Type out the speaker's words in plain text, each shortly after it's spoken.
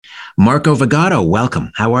Marco Vagato,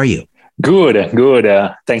 welcome. How are you? Good,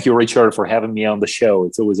 good. Thank you, Richard, for having me on the show.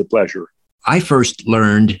 It's always a pleasure. I first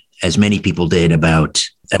learned, as many people did, about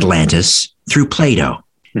Atlantis through Plato.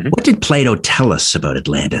 Mhm. What did Plato tell us about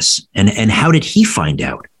Atlantis? And how did he find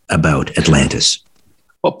out about Atlantis?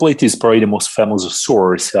 Well, Plato is probably the most famous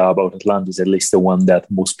source about Atlantis, at least the one that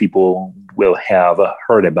most people will have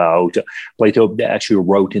heard about. Plato actually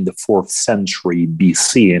wrote in the 4th century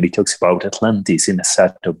BC, and he talks about Atlantis in a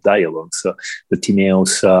set of dialogues, the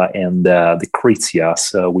Timaeus and the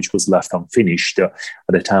Critias, which was left unfinished at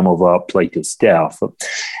the time of Plato's death.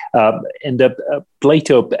 And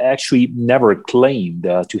Plato actually never claimed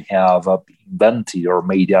to have invented or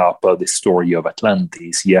made up the story of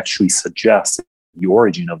Atlantis. He actually suggests the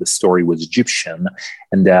origin of the story was Egyptian,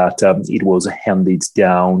 and that it was handed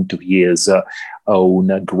down to his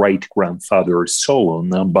own great-grandfather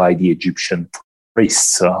Solon by the Egyptian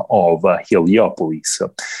priests of Heliopolis.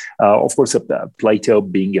 Of course, Plato,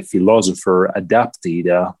 being a philosopher, adapted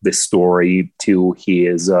the story to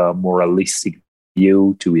his moralistic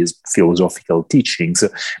view, to his philosophical teachings,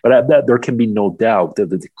 but there can be no doubt that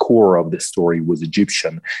the core of the story was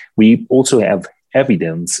Egyptian. We also have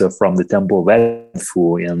evidence from the Temple of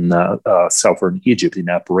Edfu in southern Egypt, in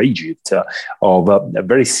Upper Egypt, of a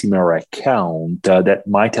very similar account that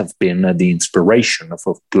might have been the inspiration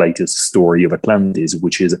of Plato's story of Atlantis,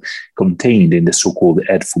 which is contained in the so-called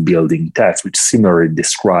Edfu building text, which similarly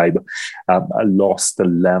describe a lost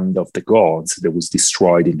land of the gods that was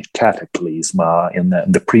destroyed in a cataclysm in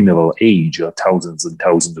the primeval age, thousands and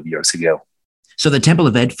thousands of years ago. So the Temple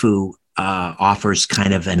of Edfu offers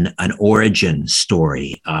kind of an origin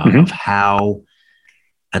story of how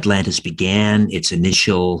Atlantis began, its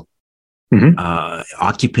initial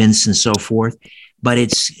occupants and so forth. But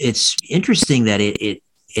it's interesting that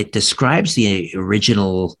it describes the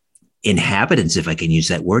original inhabitants, if I can use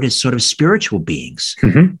that word, as sort of spiritual beings.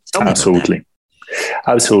 Absolutely.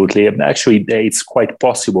 Absolutely. And actually, it's quite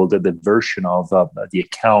possible that the version of the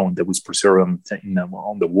account that was preserved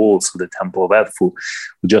on the walls of the Temple of Edfu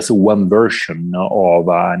was just one version of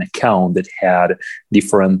an account that had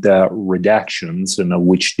different redactions and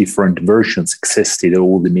which different versions existed at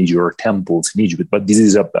all the major temples in Egypt. But this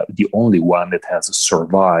is the only one that has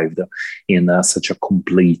survived in such a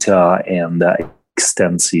complete and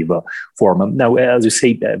extensive form. Now, as you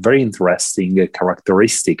say, a very interesting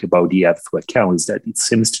characteristic about the Edfu account is that it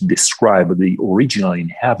seems to describe the original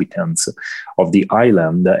inhabitants of the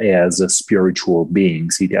island as spiritual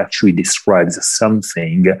beings. It actually describes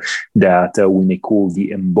something that we may call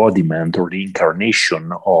the embodiment or the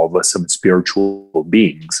incarnation of some spiritual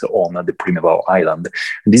beings on the primeval island.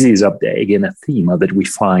 And this is, again, a theme that we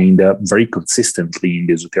find very consistently in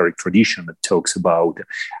the esoteric tradition that talks about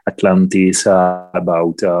Atlantis,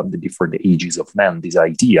 about the different ages of man, this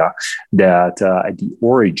idea that at the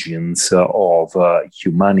origins of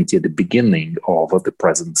humanity, at the beginning of the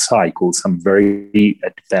present cycle, some very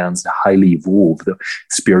advanced, highly evolved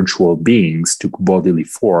spiritual beings took bodily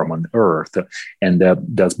form on Earth and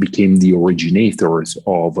thus became the originators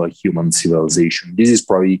of human civilization. This is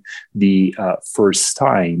probably the first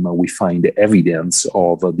time we find evidence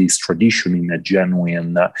of this tradition in a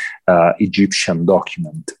genuine Egyptian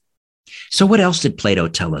document. So what else did Plato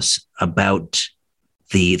tell us about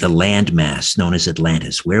the landmass known as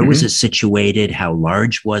Atlantis? Where was it situated? How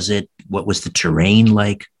large was it? What was the terrain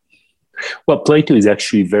like? Well, Plato is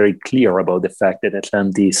actually very clear about the fact that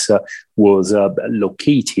Atlantis was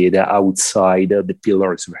located outside the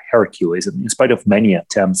Pillars of Hercules. And in spite of many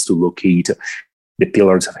attempts to locate the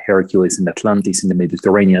Pillars of Hercules in Atlantis in the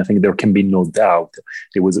Mediterranean, I think there can be no doubt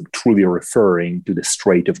it was truly referring to the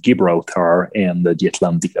Strait of Gibraltar and the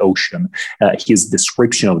Atlantic Ocean. His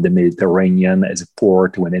description of the Mediterranean as a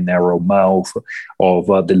port with a narrow mouth of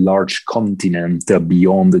the large continent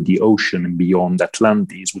beyond the ocean and beyond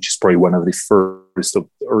Atlantis, which is probably one of the first of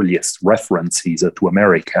earliest references to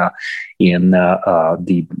America in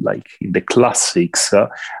the classics,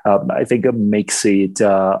 I think it makes it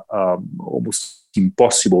almost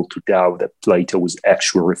impossible to doubt that Plato was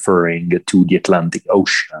actually referring to the Atlantic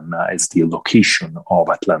Ocean as the location of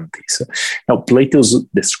Atlantis. Now, Plato's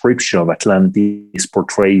description of Atlantis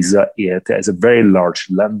portrays it as a very large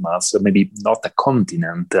landmass, maybe not a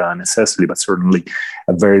continent necessarily, but certainly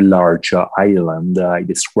a very large island. He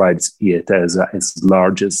describes it as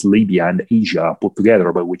large as Libya and Asia put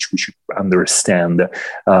together, by which we should understand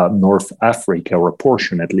North Africa, or a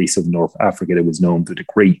portion at least of North Africa that was known to the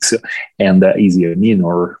Greeks, and Asia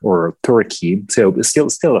Minor or Turkey. So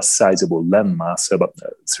still a sizable landmass, but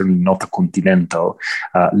certainly not a continental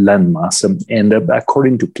landmass. And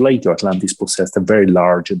according to Plato, Atlantis possessed a very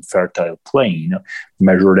large and fertile plain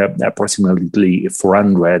measured approximately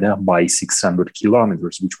 400 by 600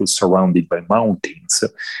 kilometers, which was surrounded by mountains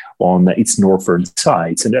on its northern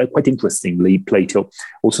sides. And quite interestingly, Plato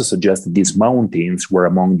also suggests that these mountains were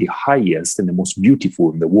among the highest and the most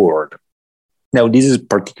beautiful in the world. Now, this is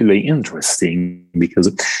particularly interesting because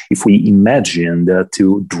if we imagined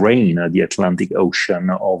to drain the Atlantic Ocean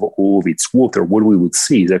of all of its water, what we would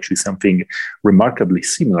see is actually something remarkably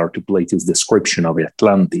similar to Plato's description of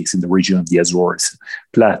Atlantis in the region of the Azores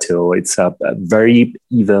Plateau. It's a very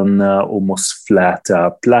even, almost flat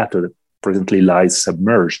plateau that presently lies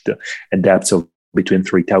submerged at depths of between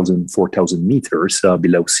 3,000 and 4,000 meters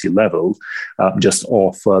below sea level, just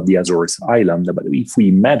off the Azores Island. But if we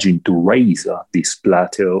imagine to raise this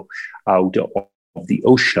plateau out of the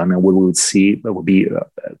ocean, and what we would see would be a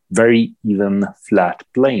very even flat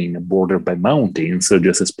plain bordered by mountains,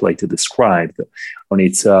 just as Plato described on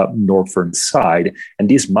its northern side. And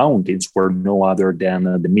these mountains were no other than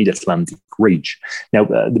the Mid-Atlantic Ridge. Now,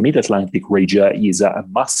 the Mid-Atlantic Ridge is a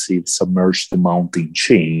massive submerged mountain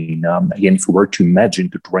chain. Again, if we were to imagine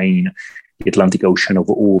to drain the Atlantic Ocean of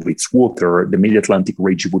all of its water, the Mid-Atlantic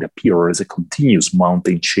Ridge would appear as a continuous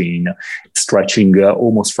mountain chain stretching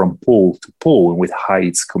almost from pole to pole and with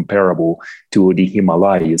heights comparable to the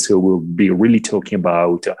Himalayas. So we'll be really talking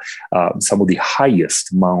about some of the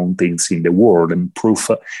highest mountains in the world. And proof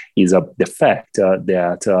is the fact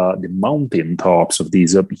that the mountain tops of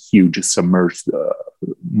these huge submerged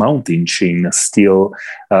mountain chain still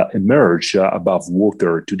emerge above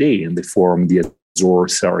water today, and they form the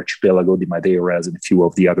Azores archipelago, the Madeiras, and a few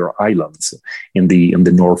of the other islands in the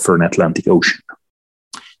northern Atlantic Ocean.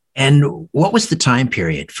 And what was the time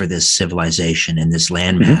period for this civilization and this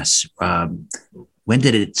landmass? When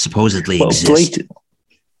did it supposedly exist?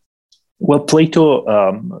 Plato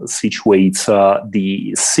situates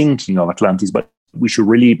the sinking of Atlantis, but we should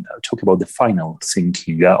really talk about the final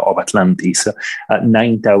sinking of Atlantis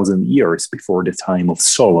 9,000 years before the time of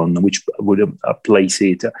Solon, which would place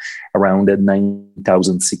it around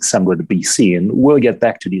 9,600 BC. And we'll get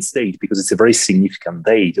back to this date because it's a very significant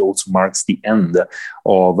date. It also marks the end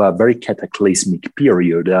of a very cataclysmic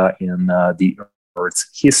period in the Earth's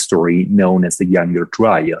history known as the Younger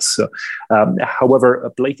Dryas.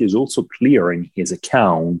 However, Plato is also clear in his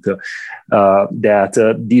account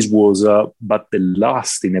that this was but the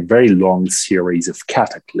last in a very long series of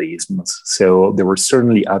cataclysms. So there were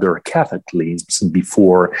certainly other cataclysms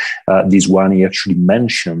before this one. He actually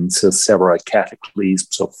mentions several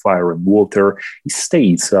cataclysms of fire and water. He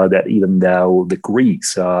states that even though the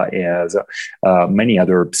Greeks, as many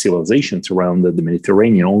other civilizations around the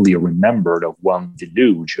Mediterranean, only remembered of one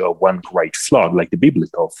deluge, one great flood, like the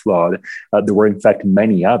biblical flood, there were in fact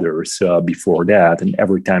many others before that, and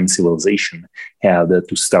every time civilization had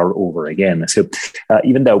to start over again. So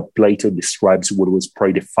even though Plato describes what was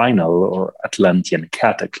probably the final or Atlantean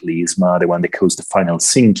cataclysm, the one that caused the final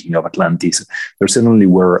sinking of Atlantis, there certainly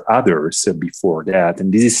were others before that.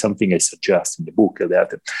 And this is something I suggest in the book,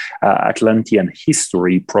 that Atlantean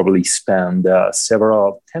history probably spanned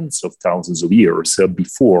several tens of thousands of years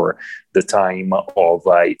before the time of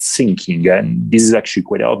its sinking. And this is actually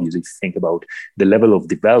quite obvious if you think about the level of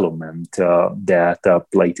development that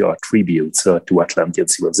Plato attributes to Atlantean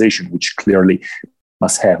civilization, which clearly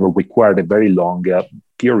must have required a very long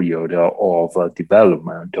period of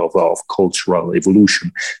development, of cultural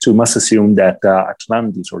evolution. So we must assume that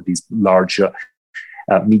Atlantis, or these large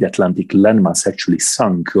mid-Atlantic landmass, actually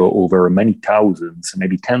sunk over many thousands,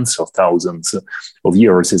 maybe tens of thousands of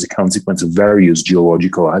years as a consequence of various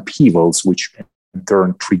geological upheavals, which in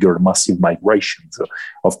turn triggered massive migrations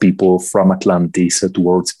of people from Atlantis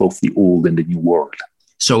towards both the old and the new world.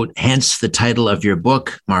 So hence the title of your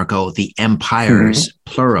book, Marco, The Empires,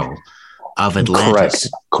 plural, of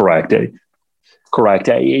Atlantis. Correct.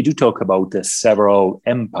 I do talk about several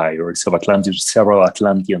empires of Atlantis, several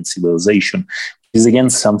Atlantean civilizations. Is again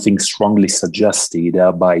something strongly suggested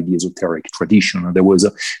by the esoteric tradition. There was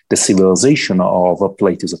the civilization of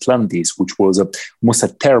Plato's Atlantis, which was almost a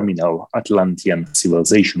terminal Atlantean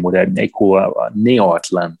civilization, what I call a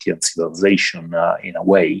neo-Atlantean civilization in a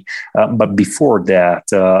way. But before that,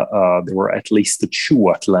 there were at least two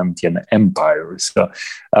Atlantean empires,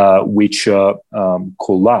 which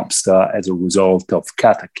collapsed as a result of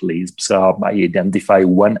cataclysms. I identify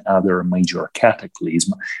one other major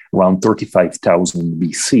cataclysm around 35,000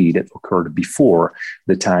 BC that occurred before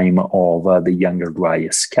the time of the Younger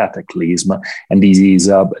Dryas cataclysm. And this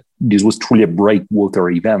is this was truly a breakwater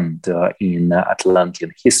event in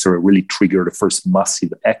Atlantean history, really triggered the first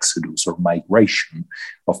massive exodus or migration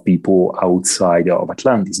of people outside of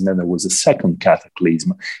Atlantis. And then there was a second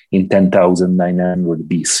cataclysm in 10,900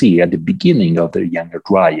 BC at the beginning of the Younger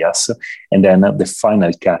Dryas. And then the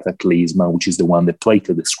final cataclysm, which is the one that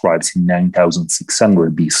Plato describes in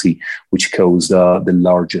 9,600 BC, which caused the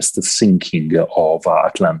largest sinking of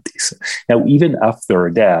Atlantis. Now, even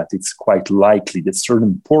after that, it's quite likely that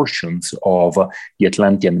certain portions of the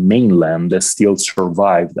Atlantean mainland still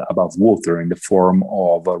survived above water in the form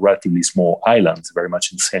of relatively small islands, very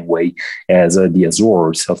much in the same way as the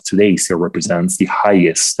Azores of today still represents the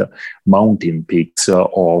highest mountain peaks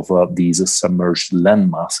of these submerged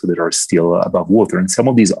landmass that are still above water. And some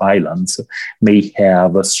of these islands may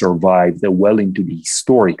have survived well into the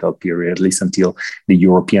historical period, at least until the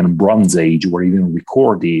European Bronze Age, were even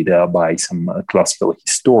recorded by some classical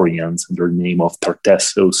historians under the name of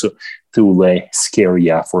Tartessos, Thule,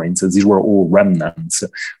 Scheria, for instance. These were all remnants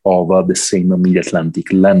of the same mid-Atlantic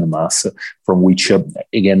landmass from which,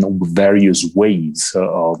 again, various waves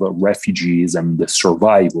of refugees and the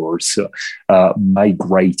survivors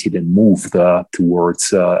migrated and moved towards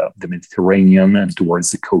the Mediterranean and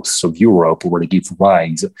towards the coasts of Europe, where they gave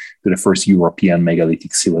rise to the first European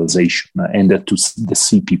megalithic civilization and to the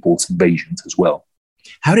Sea People's invasions as well.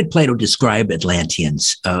 How did Plato describe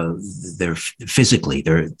Atlanteans? Their physically,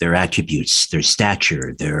 their attributes, their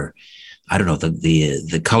stature, their, I don't know,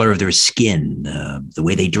 the color of their skin, the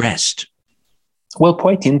way they dressed. Well,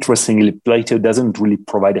 quite interestingly, Plato doesn't really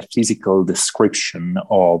provide a physical description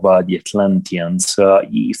of the Atlanteans.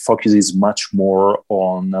 He focuses much more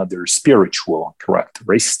on their spiritual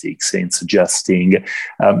characteristics in suggesting,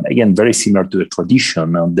 again, very similar to the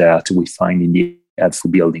tradition that we find in the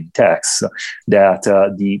Edfu building texts, that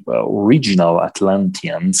the original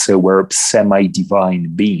Atlanteans were semi-divine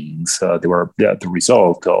beings. They were the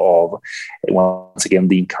result of, once again,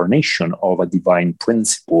 the incarnation of a divine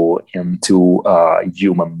principle into a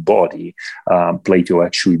human body. Plato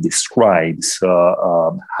actually describes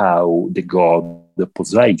how the god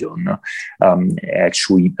Poseidon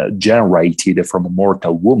actually generated from a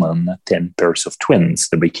mortal woman 10 pairs of twins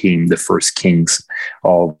that became the first kings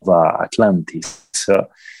of Atlantis.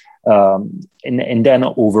 And then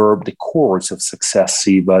over the course of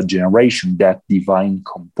successive generation, that divine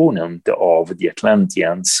component of the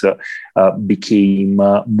Atlanteans became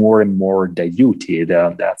more and more diluted.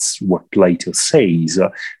 That's what Plato says,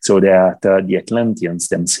 so that the Atlanteans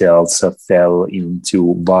themselves fell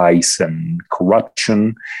into vice and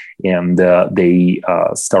corruption, and they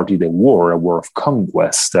started a war of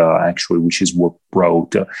conquest, actually, which is what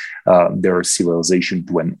brought their civilization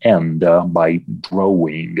to an end by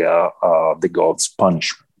drawing the god's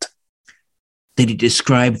punishment. Did he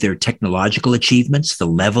describe their technological achievements, the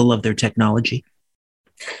level of their technology?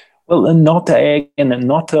 Well, not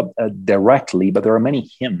directly, but there are many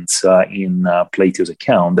hints in Plato's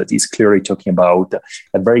account that he's clearly talking about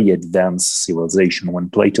a very advanced civilization. When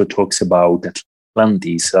Plato talks about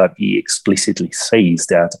Atlantis, he explicitly says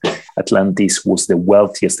that Atlantis was the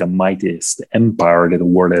wealthiest and mightiest empire that the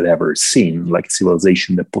world had ever seen, like a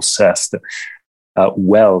civilization that possessed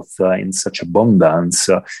wealth in such abundance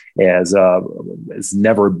as has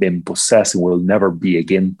never been possessed and will never be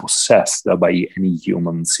again possessed by any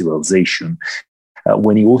human civilization.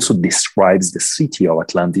 When he also describes the city of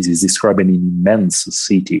Atlantis, he's describing an immense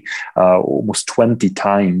city, almost 20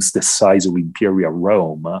 times the size of Imperial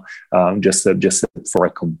Rome, just for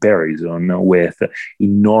a comparison, with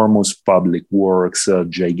enormous public works,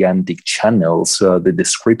 gigantic channels, the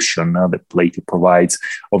description that Plato provides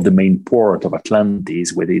of the main port of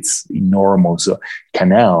Atlantis with its enormous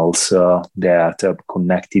canals that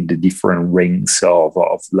connected the different rings of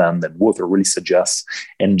land and water really suggests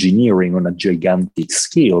engineering on a gigantic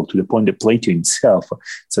scale, to the point that Plato himself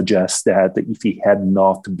suggests that if he had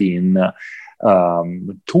not been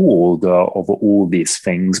told of all these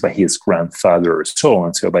things by his grandfather, so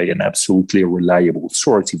and so by an absolutely reliable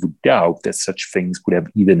source, he would doubt that such things could have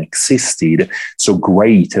even existed. So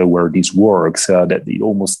great were these works that they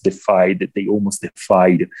almost defied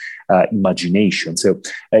imagination. So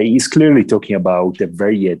he's clearly talking about a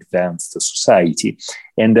very advanced society.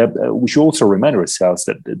 And we should also remind ourselves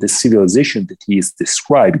that the civilization that he is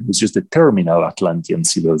describing was just the terminal Atlantean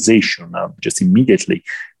civilization, just immediately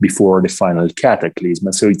before the final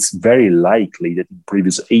cataclysm. So it's very likely that in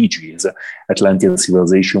previous ages, Atlantean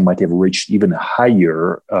civilization might have reached even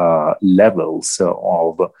higher levels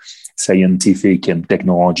of scientific and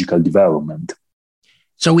technological development.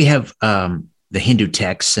 So we have the Hindu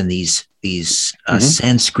texts and these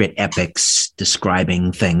Sanskrit epics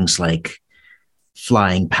describing things like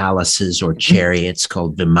flying palaces or chariots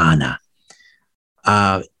called vimana.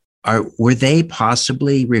 Were they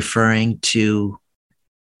possibly referring to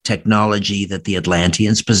technology that the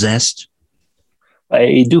Atlanteans possessed?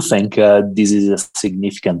 I do think this is a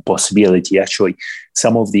significant possibility. Actually,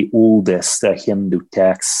 some of the oldest Hindu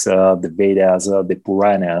texts, the Vedas, the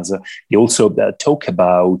Puranas, they also talk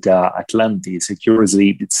about Atlantis.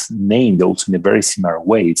 Curiously, it's named also in a very similar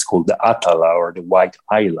way. It's called the Atala, or the White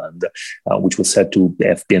Island, which was said to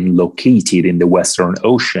have been located in the Western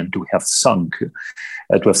Ocean, to have sunken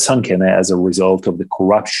as a result of the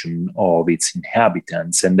corruption of its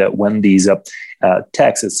inhabitants. And when these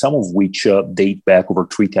texts, some of which date back over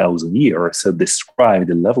 3,000 years, describe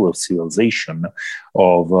the level of civilization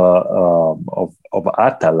of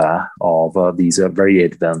Atala, of these very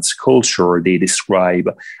advanced culture. They describe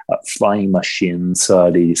flying machines,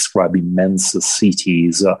 they describe immense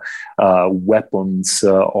cities, weapons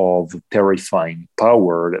of terrifying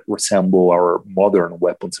power that resemble our modern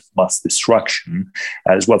weapons of mass destruction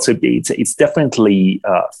as well. So it's definitely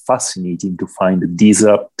fascinating to find these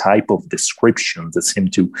type of descriptions that seem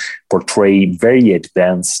to portray very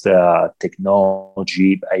advanced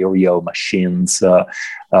technology, aerial machines,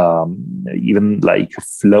 even like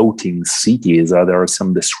floating cities. There are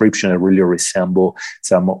some descriptions that really resemble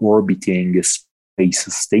some orbiting space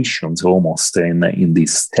stations almost in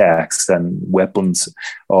these texts, and weapons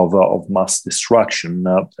of mass destruction.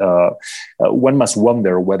 One must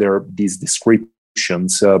wonder whether these descriptions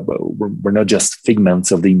were not just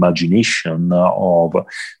figments of the imagination of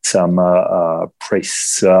some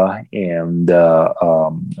priests and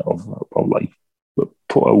of like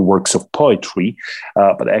works of poetry,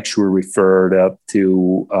 but actually referred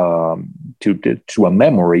to a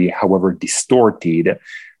memory, however distorted,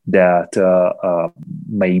 that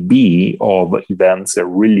may be of events that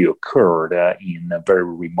really occurred in a very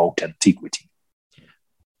remote antiquity.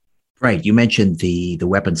 Right. You mentioned the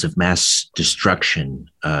weapons of mass destruction,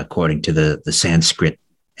 according to the Sanskrit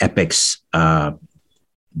epics, Brahma,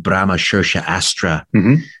 Shirsha, Astra,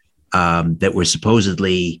 that were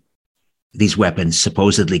supposedly, these weapons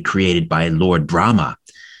supposedly created by Lord Brahma.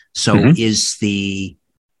 So is the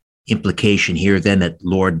implication here then that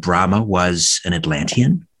Lord Brahma was an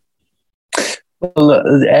Atlantean?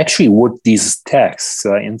 Well, actually, what these texts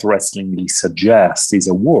interestingly suggest is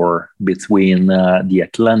a war between the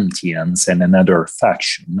Atlanteans and another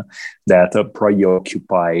faction that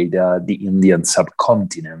preoccupied the Indian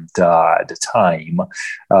subcontinent at the time,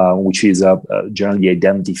 which is generally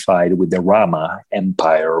identified with the Rama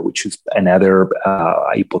Empire, which is another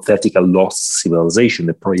hypothetical lost civilization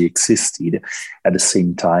that pre-existed at the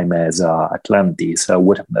same time as Atlantis.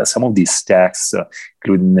 What some of these texts,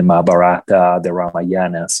 including the Mahabharata, the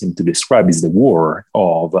Ramayana, seem to describe is the war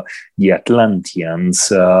of the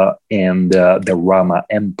Atlanteans and the Rama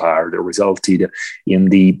Empire that resulted in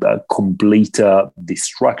the complete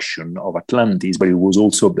destruction of Atlantis, but it was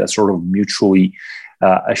also a sort of mutually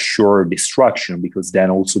assured destruction, because then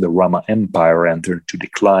also the Rama Empire entered to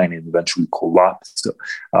decline and eventually collapsed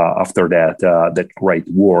after that great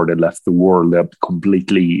war that left the world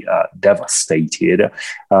completely devastated.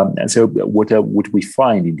 And so what we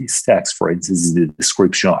find in this text, for instance, is the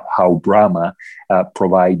description of how Brahma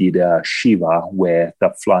provided Shiva with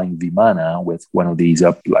a flying vimana, with one of these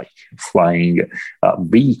like flying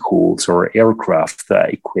vehicles or aircraft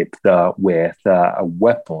equipped with a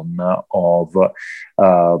weapon of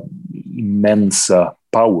immense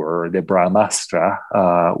power, the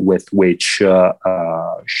Brahmastra, with which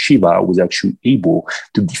Shiva was actually able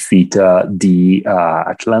to defeat the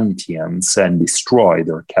Atlanteans and destroy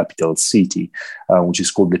their capital city, which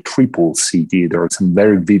is called the Triple City. There are some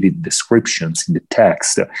very vivid descriptions in the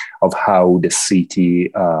text of how the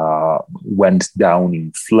city went down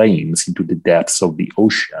in flames into the depths of the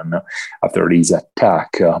ocean after this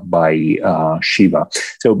attack by Shiva.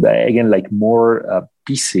 So again, like more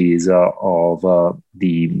pieces of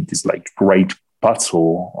this like great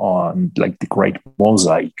puzzle on like the great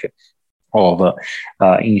mosaic of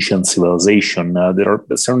ancient civilization that are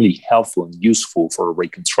certainly helpful and useful for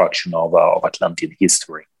reconstruction of Atlantean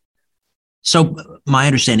history. So my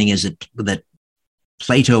understanding is that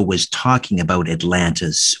Plato was talking about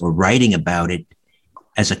Atlantis or writing about it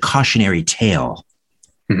as a cautionary tale.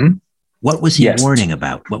 What was he warning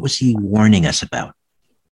about? What was he warning us about?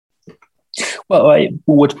 Well,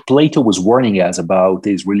 what Plato was warning us about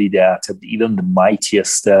is really that even the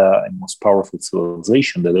mightiest and most powerful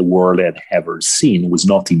civilization that the world had ever seen was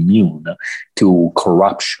not immune to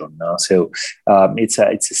corruption. So it's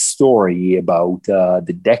a story about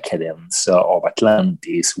the decadence of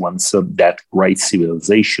Atlantis once that great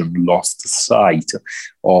civilization lost sight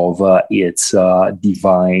of its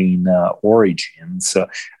divine origins,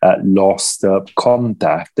 lost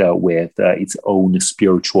contact with its own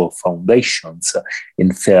spiritual foundations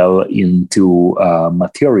and fell into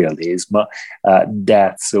materialism.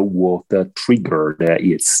 That's what triggered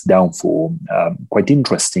its downfall. Quite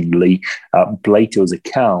interestingly, Plato's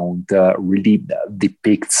account really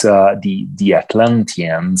depicts the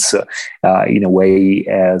Atlanteans in a way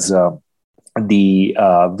as the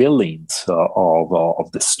villains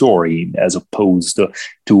of the story, as opposed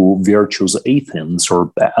to virtuous Athens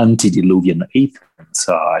or antediluvian Athens.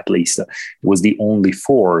 At least it was the only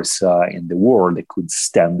force in the world that could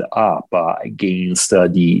stand up against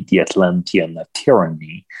the Atlantean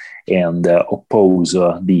tyranny and oppose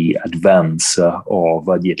the advance of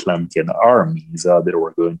the Atlantean armies that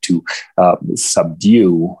were going to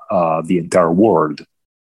subdue the entire world.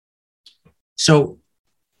 So,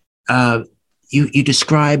 you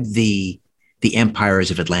describe the empires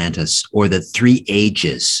of Atlantis, or the three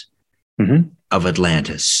ages of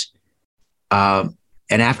Atlantis. And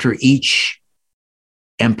after each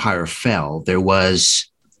empire fell, there was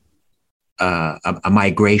a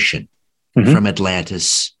migration from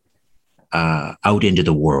Atlantis out into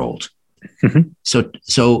the world. So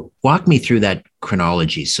walk me through that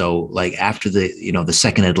chronology. So, like, after the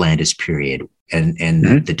second Atlantis period and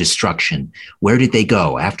the destruction, where did they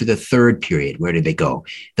go? After the third period, where did they go?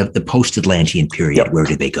 The post-Atlantean period, where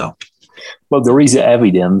did they go? Well, there is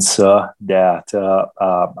evidence that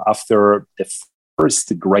after the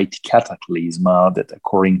first great cataclysm that,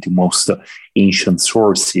 according to most ancient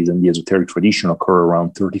sources and the esoteric tradition, occurred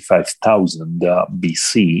around 35,000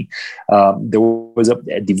 BC, there was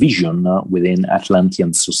a division within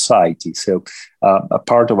Atlantean society. So a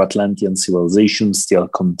part of Atlantean civilization still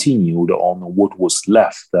continued on what was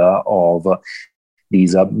left of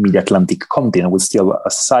this mid-Atlantic continent, was still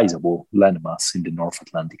a sizable landmass in the North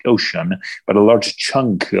Atlantic Ocean, but a large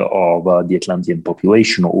chunk of the Atlantean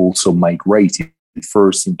population also migrated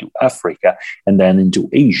first into Africa and then into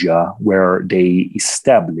Asia, where they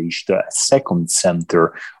established a second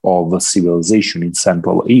center of civilization in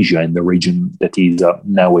Central Asia, in the region that is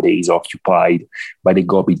nowadays occupied by the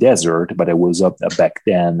Gobi Desert, but it was back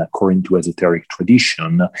then, according to esoteric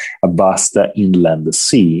tradition, a vast inland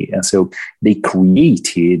sea. And so they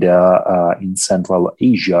created in Central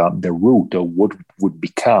Asia the root of what would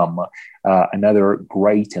become another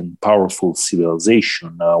great and powerful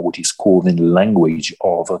civilization, what is called in the language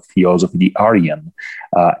of theosophy the Aryan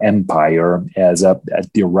Empire, as a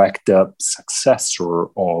direct successor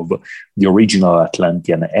of the original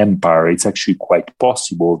Atlantean Empire. It's actually quite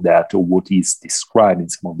possible that what is described in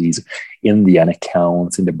some of these Indian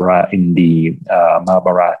accounts, in the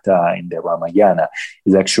Mahabharata, in the Ramayana,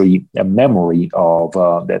 is actually a memory of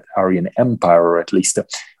that Aryan Empire, or at least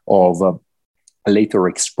of a later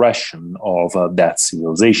expression of that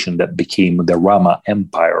civilization that became the Rama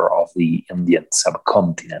Empire of the Indian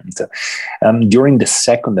subcontinent. During the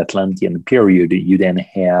Second Atlantean period, you then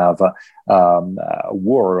have a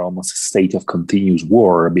war, almost a state of continuous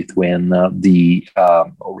war between the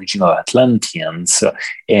original Atlanteans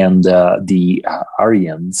and the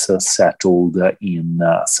Aryans settled in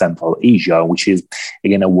Central Asia, which is,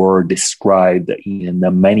 again, a war described in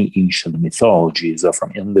many ancient mythologies, from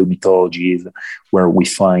Hindu mythologies, where we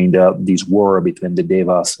find this war between the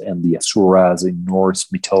Devas and the Asuras. In Norse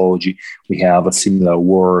mythology, we have a similar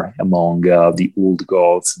war among the old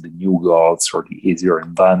gods, the new gods, or the Aesir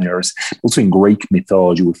and Vanir. Also in Greek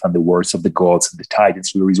mythology, we find the wars of the gods and the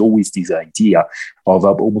Titans. So there is always this idea of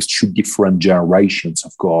almost two different generations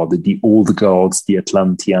of God. The old gods, the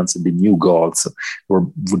Atlanteans, and the new gods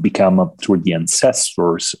would become sort of the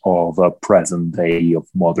ancestors of present day of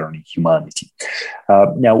modern humanity.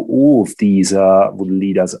 Now, all of these would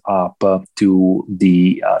lead us up to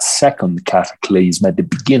the second cataclysm at the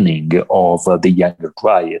beginning of the Younger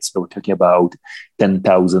Dryas. So we're talking about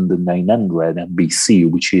 10,900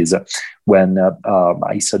 BC, which is when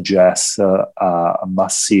I suggest a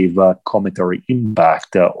massive cometary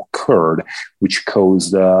impact occurred, which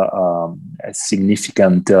caused a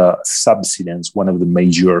significant subsidence, one of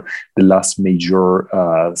the last major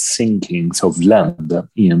sinkings of land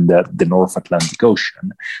in the North Atlantic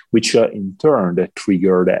Ocean, which in turn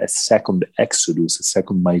triggered a second exodus, a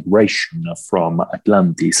second migration from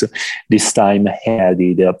Atlantis, this time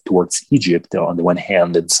headed towards Egypt on the one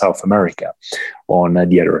hand and South America on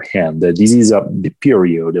the other hand. This is the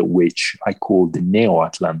period which I call the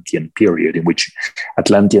Neo-Atlantean period, in which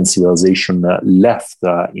Atlantean civilization left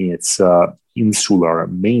its insular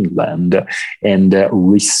mainland and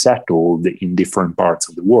resettled in different parts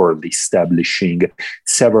of the world, establishing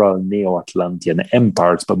several Neo-Atlantean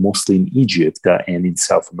empires, but mostly in Egypt and in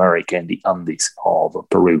South America and the Andes of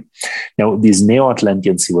Peru. Now, this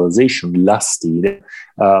Neo-Atlantean civilization lasted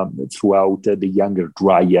throughout the Younger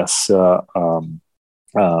Dryas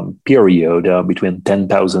period between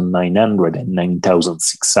 10,900 and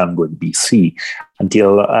 9,600 BC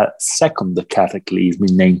until a second cataclysm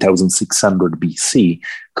in 9,600 BC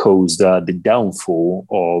caused the downfall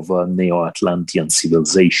of Neo-Atlantean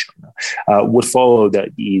civilization. What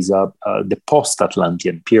followed is the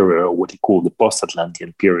post-Atlantean period, or what we call the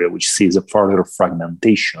post-Atlantean period, which sees a further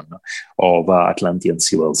fragmentation of Atlantean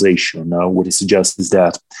civilization. What it suggests is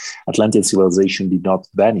that Atlantean civilization did not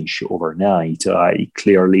vanish overnight. It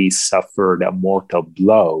clearly suffered a mortal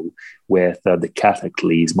blow with the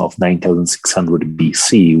cataclysm of 9600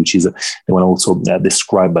 BC, which is the one also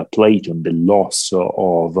described by Plato, the loss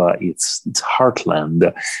of its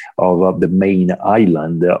heartland, of the main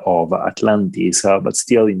island of Atlantis. But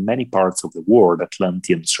still, in many parts of the world,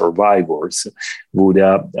 Atlantean survivors would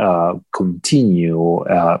continue,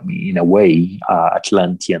 in a way,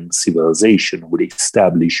 Atlantean civilization would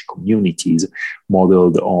establish communities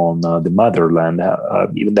modeled on the motherland,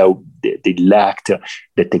 even though they lacked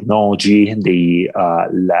the technology, they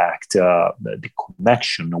lacked the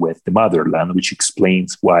connection with the motherland, which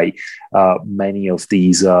explains why many of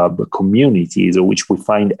these communities, which we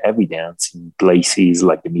find evidence in places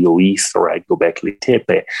like the Middle East or at Göbekli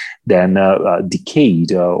Tepe, then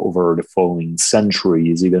decayed over the following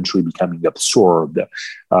centuries, eventually becoming absorbed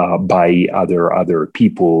by other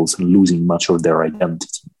peoples and losing much of their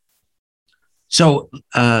identity. So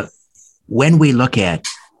when we look at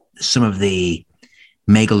some of the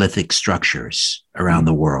megalithic structures around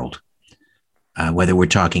the world, whether we're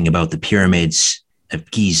talking about the pyramids of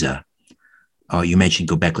Giza, or you mentioned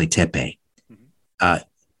Göbekli Tepe,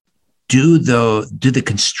 do the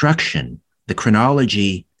construction, the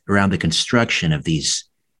chronology around the construction of these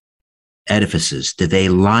edifices, do they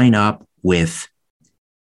line up with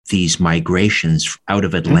these migrations out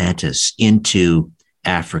of Atlantis into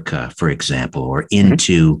Africa, for example, or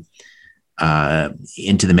into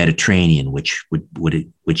the Mediterranean, which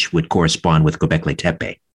would correspond with Göbekli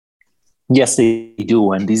Tepe? Yes, they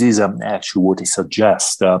do. And this is actually what it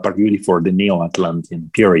suggests, particularly for the Neo-Atlantean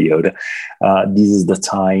period. This is the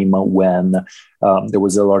time when there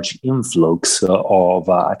was a large influx of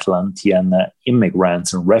Atlantean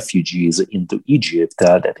immigrants and refugees into Egypt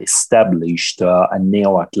that established a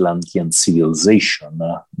Neo-Atlantean civilization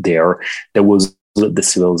there. There was the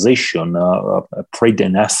civilization, a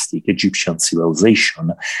pre-dynastic Egyptian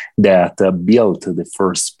civilization that built the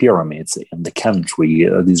first pyramids in the country.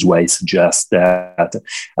 This way suggests that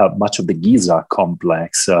much of the Giza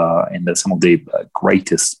complex and some of the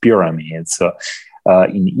greatest pyramids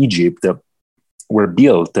in Egypt were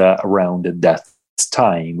built around that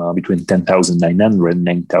time, between 10,900 and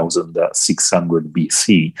 9,600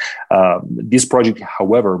 BC. This project,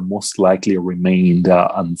 however, most likely remained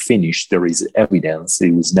unfinished. There is evidence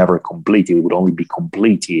it was never completed. It would only be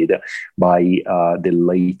completed by the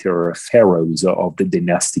later pharaohs of the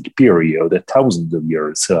dynastic period, thousands of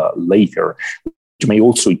years later, which may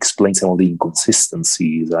also explain some of the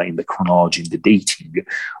inconsistencies in the chronology and the dating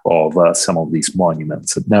of some of these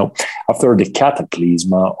monuments. Now, after the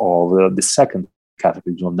cataclysm of the second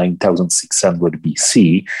cataclysm of 9600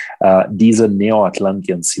 BC, this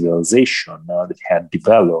Neo-Atlantean civilization that had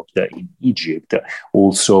developed in Egypt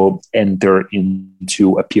also entered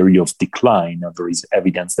into a period of decline. There is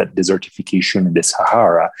evidence that desertification in the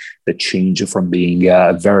Sahara that changed from being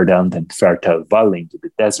a verdant and fertile valley into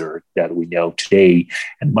the desert that we know today,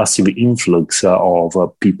 and massive influx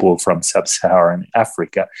of people from sub-Saharan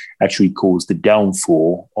Africa actually caused the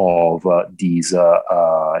downfall of these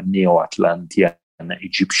Neo-Atlantean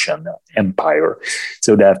Egyptian empire,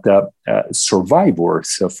 so that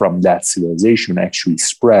survivors from that civilization actually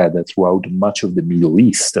spread throughout much of the Middle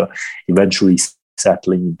East, eventually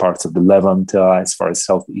settling in parts of the Levant as far as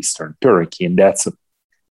southeastern Turkey. And that's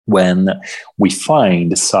when we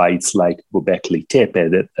find sites like Göbekli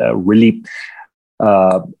Tepe that really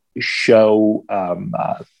show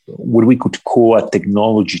what we could call a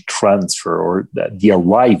technology transfer, or the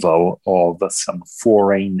arrival of some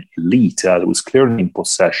foreign elite that was clearly in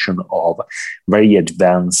possession of very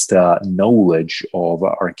advanced knowledge of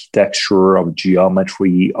architecture, of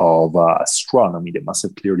geometry, of astronomy that must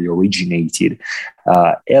have clearly originated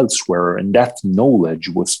elsewhere. And that knowledge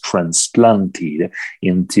was transplanted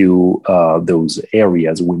into those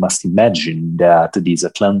areas. We must imagine that these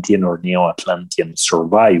Atlantean or Neo-Atlantean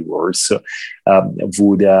survivors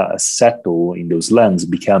would settle in those lands,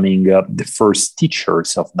 becoming the first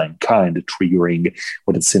teachers of mankind, triggering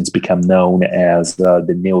what has since become known as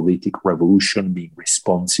the Neolithic Revolution, being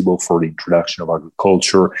responsible for the introduction of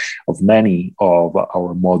agriculture, of many of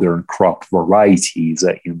our modern crop varieties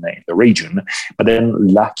in the region, but then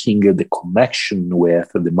lacking the connection with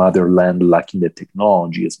the motherland, lacking the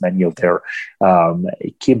technology, as many of their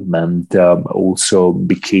equipment also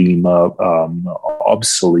became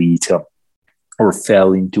obsolete or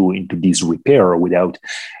fell into disrepair without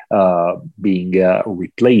being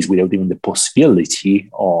replaced, without even the possibility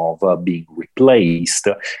of being replaced.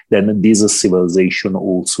 Then this civilization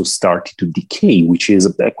also started to decay, which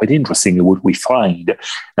is quite interesting. What we find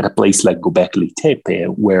at a place like Göbekli Tepe,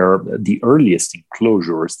 where the earliest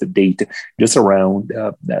enclosures that date just around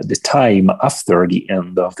the time after the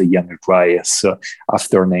end of the Younger Dryas,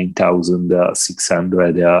 after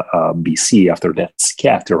 9600 BC, after that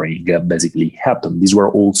scattering basically happened. These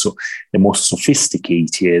were also the most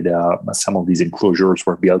sophisticated. Some of these enclosures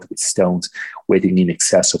were built with stones weighing in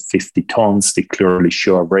excess of 50 tons. They clearly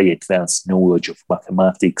show a very advanced knowledge of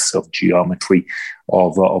mathematics, of geometry,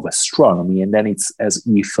 of astronomy. And then it's as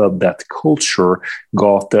if that culture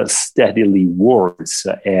got steadily worse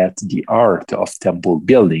at the art of temple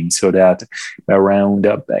building, so that around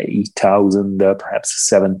 8,000, perhaps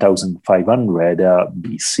 7,500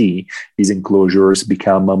 BC, these enclosures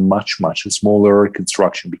become much, much smaller.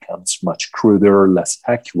 Construction becomes much cruder, less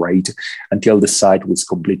accurate, until the site was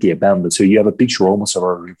completely abandoned. So you have a picture almost of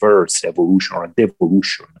a reverse evolution or a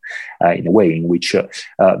devolution in a way, in which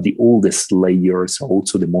the oldest layers are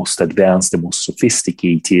also the most advanced, the most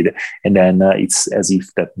sophisticated, and then it's as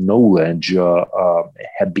if that knowledge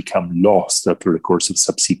had become lost through the course of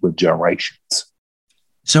subsequent generations.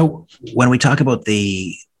 So when we talk about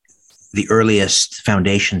the earliest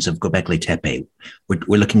foundations of Göbekli Tepe,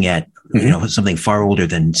 we're looking at something far older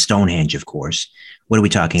than Stonehenge, of course. What are we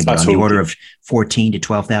talking about? Absolutely. On the order of 14 to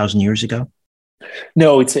 12,000 years ago?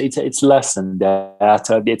 No, it's less than that.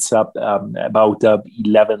 It's about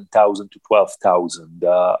 11,000 to 12,000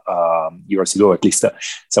 years ago. At least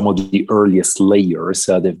some of the earliest layers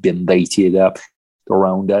they've been dated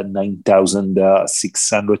around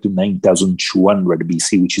 9,600 to 9,200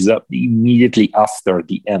 BC, which is immediately after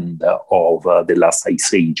the end of the last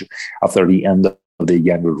ice age, after the end of the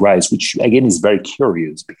Younger Dryas, which again is very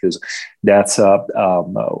curious because that's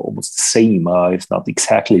almost the same, if not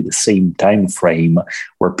exactly the same time frame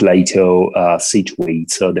where Plato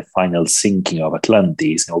situates the final sinking of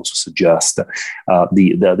Atlantis, and also suggests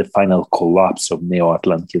the final collapse of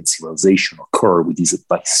Neo-Atlantean civilization occurred with this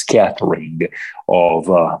scattering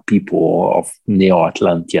of people, of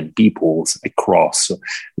Neo-Atlantean peoples across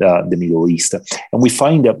the Middle East. And we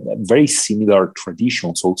find very similar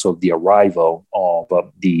traditions also of the arrival of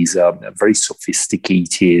these very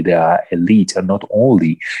sophisticated elite, and not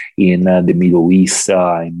only in the Middle East,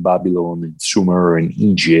 in Babylon, in Sumer, in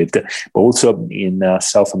Egypt, but also in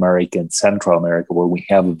South America and Central America, where we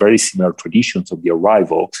have very similar traditions of the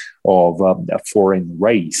arrival of a foreign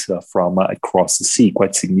race from across the sea,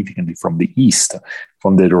 quite significantly from the east,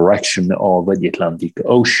 from the direction of the Atlantic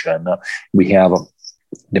Ocean. We have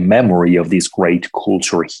the memory of these great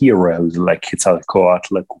cultural heroes like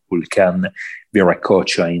Quetzalcoatl, Kukulkan,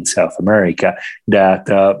 Viracocha in South America, that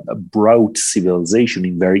brought civilization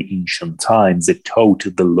in very ancient times, that taught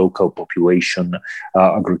the local population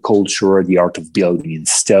agriculture, the art of building in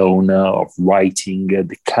stone, of writing,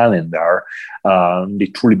 the calendar. They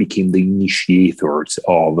truly became the initiators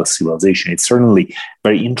of civilization. It's certainly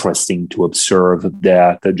very interesting to observe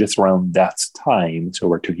that just around that time, so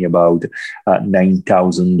we're talking about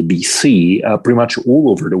 9,000 BC, pretty much all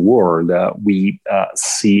over the world, we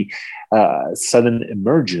see sudden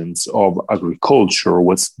emergence of agriculture,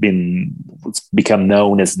 what's become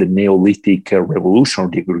known as the Neolithic Revolution, or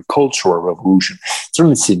the Agricultural Revolution.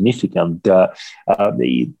 Certainly significant.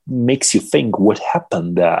 It makes you think what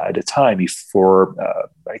happened at the time, if for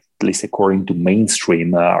at least according to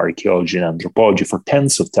mainstream archaeology and anthropology, for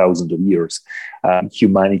tens of thousands of years,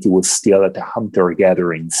 humanity was still at a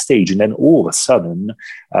hunter-gathering stage. And then all of a sudden,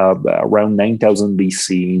 around 9,000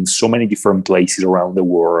 BC, in so many different places around the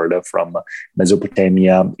world, from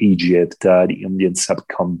Mesopotamia, Egypt, the Indian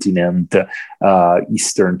subcontinent,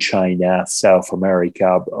 Eastern China, South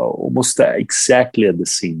America, almost exactly at the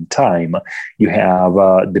same time, you have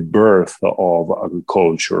the birth of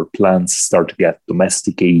agriculture. Plants start to get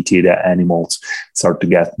domesticated, animals start to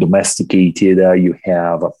get domesticated. You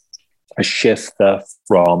have a shift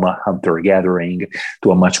from hunter-gathering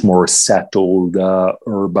to a much more settled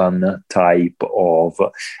urban type of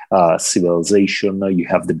civilization. You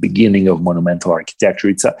have the beginning of monumental architecture.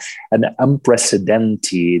 It's an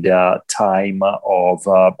unprecedented time of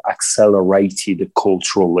accelerated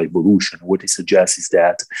cultural evolution. What it suggests is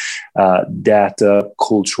that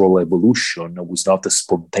cultural evolution was not a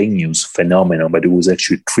spontaneous phenomenon, but it was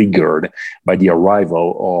actually triggered by the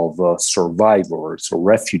arrival of survivors or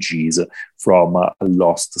refugees from a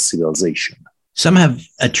lost civilization. Some have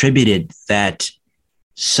attributed that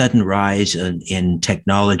sudden rise in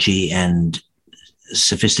technology and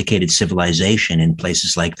sophisticated civilization in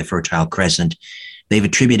places like the Fertile Crescent. They've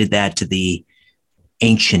attributed that to the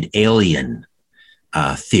ancient alien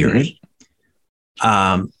theory.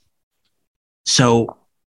 Mm-hmm. So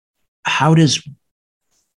how is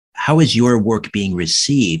your work being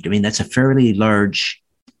received? I mean, that's a fairly large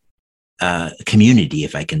community,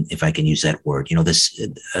 if I can use that word. You know,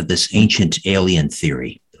 this ancient alien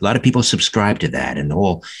theory. A lot of people subscribe to that, and the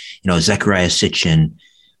whole, Zecharia Sitchin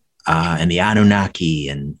and the Anunnaki,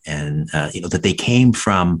 and that they came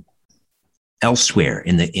from elsewhere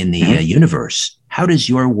in the universe. How does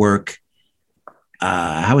your work?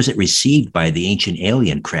 How is it received by the ancient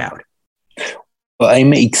alien crowd? Well,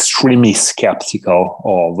 I'm extremely skeptical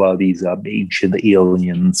of these ancient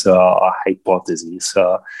aliens hypotheses.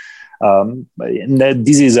 And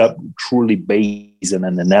this is truly based on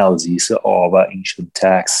an analysis of ancient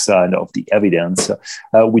texts and of the evidence,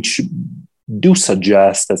 which do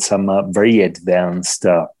suggest that some very advanced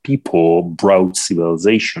people brought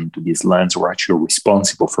civilization to these lands, were actually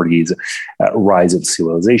responsible for this rise of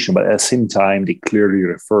civilization. But at the same time, they clearly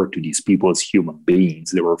refer to these people as human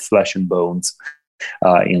beings. They were flesh and bones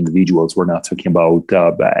individuals. We're not talking about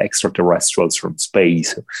extraterrestrials from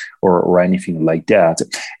space or anything like that.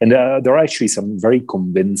 And there are actually some very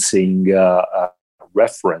convincing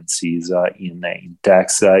references in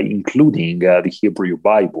texts, including the Hebrew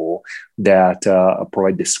Bible, that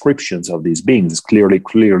provide descriptions of these beings, clearly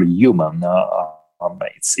human.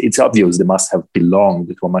 It's obvious they must have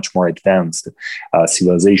belonged to a much more advanced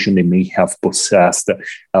civilization. They may have possessed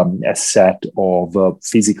a set of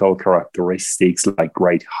physical characteristics like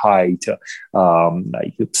great height,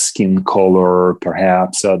 like skin color,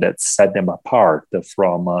 perhaps, that set them apart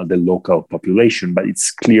from the local population. But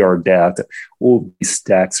it's clear that all these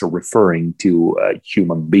texts are referring to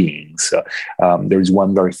human beings. There is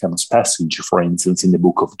one very famous passage, for instance, in the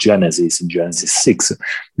book of Genesis, in Genesis 6,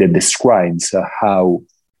 that describes how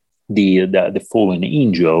the fallen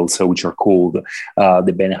angels, which are called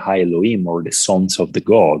the Ben Ha Elohim, or the sons of the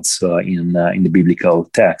gods in the biblical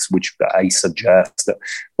text, which I suggest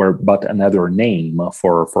were but another name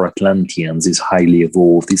for Atlanteans, this highly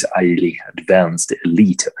evolved, this highly advanced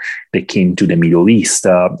elite that came to the Middle East,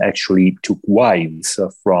 actually took wives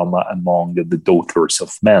from among the daughters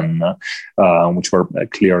of men, which were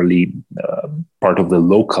clearly part of the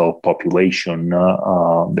local population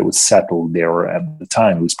that was settled there at the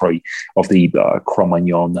time. It was probably of the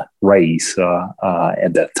Cro-Magnon race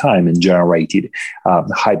at that time, and generated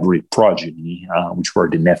hybrid progeny, which were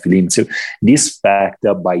the Nephilim. So this fact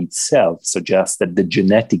by itself suggests that the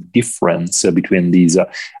genetic difference between these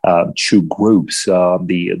two groups,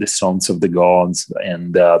 the sons of the gods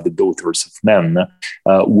and the daughters of men,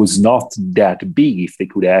 was not that big if they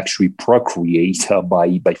could actually procreate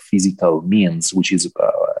by physical means, which is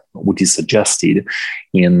what is suggested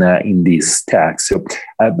in this text. So,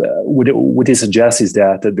 what it suggests is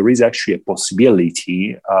that there is actually a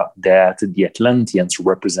possibility that the Atlanteans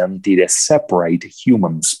represented a separate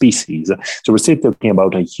human species. So we're still talking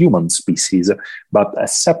about a human species, but a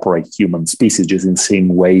separate human species, just in the same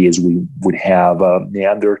way as we would have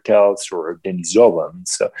Neanderthals or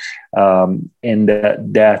Denisovans, and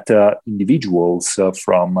that individuals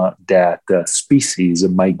from that species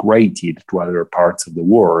migrated to other parts of the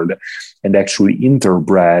world and actually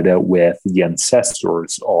interbred with the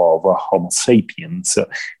ancestors of Homo sapiens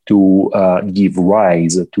to give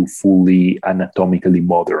rise to fully anatomically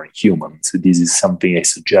modern humans. This is something I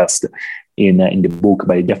suggest in the book,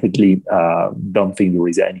 but I definitely don't think there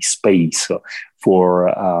is any space for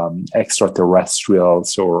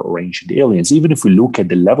extraterrestrials or ancient aliens. Even if we look at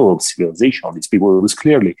the level of civilization of these people, it was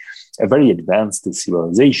clearly a very advanced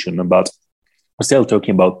civilization, but we're still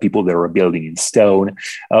talking about people that are building in stone.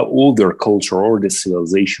 All their culture or the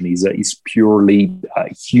civilization is purely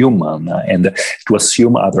human, and to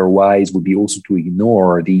assume otherwise would be also to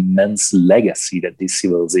ignore the immense legacy that this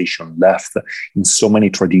civilization left in so many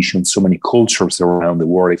traditions, so many cultures around the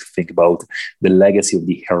world. If you think about the legacy of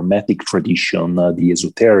the Hermetic tradition, the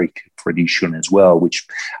esoteric tradition as well, which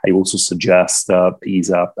I also suggest is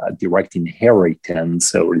a direct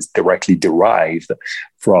inheritance or is directly derived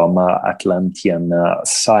from Atlantean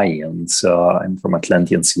science and from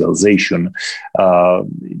Atlantean civilization.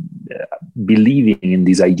 Believing in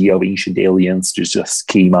this idea of ancient aliens just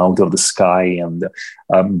came out of the sky and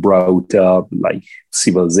brought like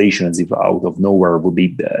civilization as if out of nowhere, would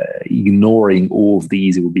be ignoring all of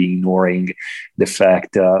these. It would be ignoring the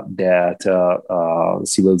fact that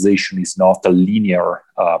civilization is not a linear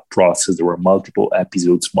process. There were multiple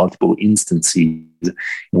episodes, multiple instances in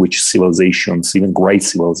which civilizations, even great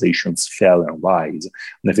civilizations, fell and rise.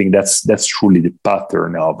 And I think that's truly the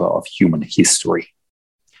pattern of human history.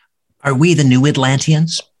 Are we the new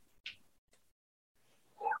Atlanteans?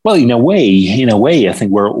 Well, in a way, I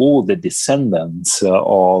think we're all the descendants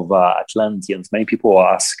of Atlanteans. Many people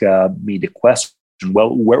ask me the question,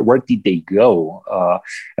 well, where did they go?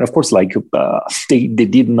 And of course, like they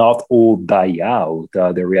did not all die out.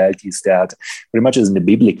 The reality is that very much as in the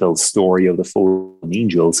biblical story of the fallen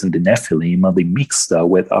angels and the Nephilim, they mixed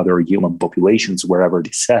with other human populations wherever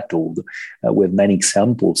they settled, with many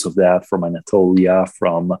examples of that from Anatolia,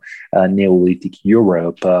 from Neolithic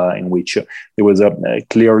Europe, in which there was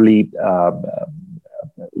clearly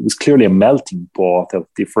it was clearly a melting pot of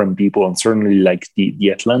different people, and certainly like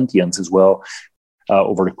the Atlanteans as well.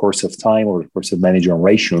 Over the course of time, over the course of many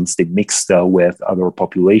generations, they mixed with other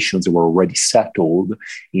populations that were already settled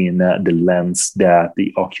in the lands that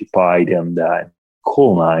they occupied and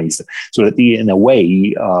colonized. So that in a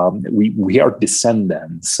way, we are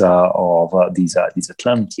descendants of these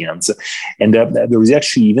Atlanteans. And there is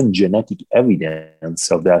actually even genetic evidence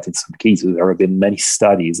of that in some cases. There have been many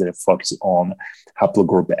studies that have focused on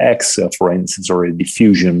haplogroup X, for instance, or a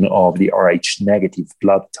diffusion of the Rh negative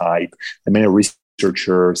blood type. And many researchers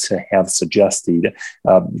have suggested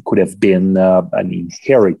could have been an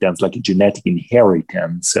inheritance, like a genetic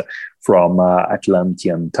inheritance from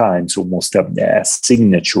Atlantean times, almost a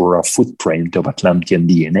signature, a footprint of Atlantean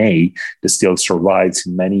DNA that still survives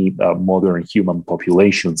in many modern human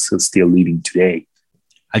populations still living today.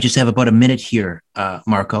 I just have about a minute here,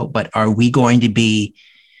 Marco, but are we going to be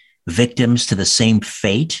victims to the same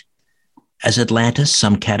fate as Atlantis,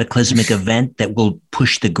 some cataclysmic event that will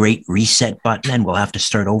push the great reset button and we'll have to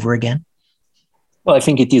start over again? Well, I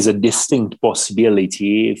think it is a distinct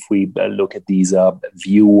possibility if we look at this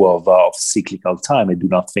view of cyclical time. I do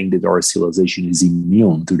not think that our civilization is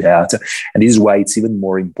immune to that. And this is why it's even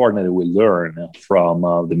more important that we learn from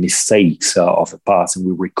the mistakes of the past and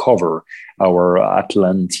we recover our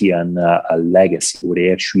Atlantean legacy. What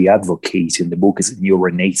they actually advocate in the book is a new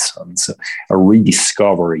renaissance, a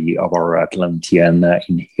rediscovery of our Atlantean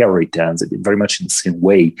inheritance, very much in the same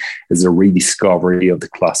way as the rediscovery of the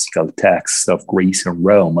classical texts of Greece and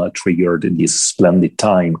Rome triggered this splendid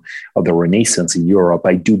time of the Renaissance in Europe.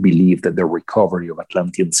 I do believe that the recovery of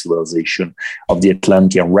Atlantean civilization, of the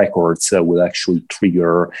Atlantean records, will actually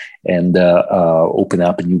trigger and open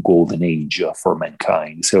up a new golden age for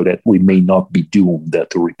mankind, so that we may not be doomed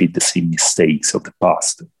to repeat the same mistakes of the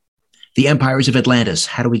past. The Empires of Atlantis,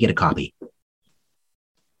 how do we get a copy?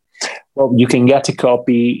 Well, you can get a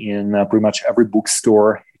copy in pretty much every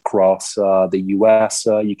bookstore across the US.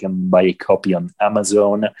 You can buy a copy on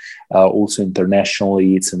Amazon. Also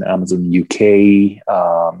internationally, it's in Amazon UK.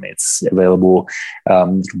 It's available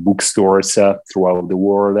bookstores throughout the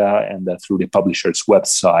world and through the publisher's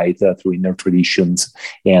website, through Inner Traditions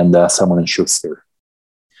and Simon & Schuster.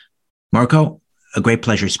 Marco, a great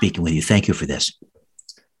pleasure speaking with you. Thank you for this.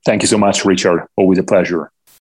 Thank you so much, Richard. Always a pleasure.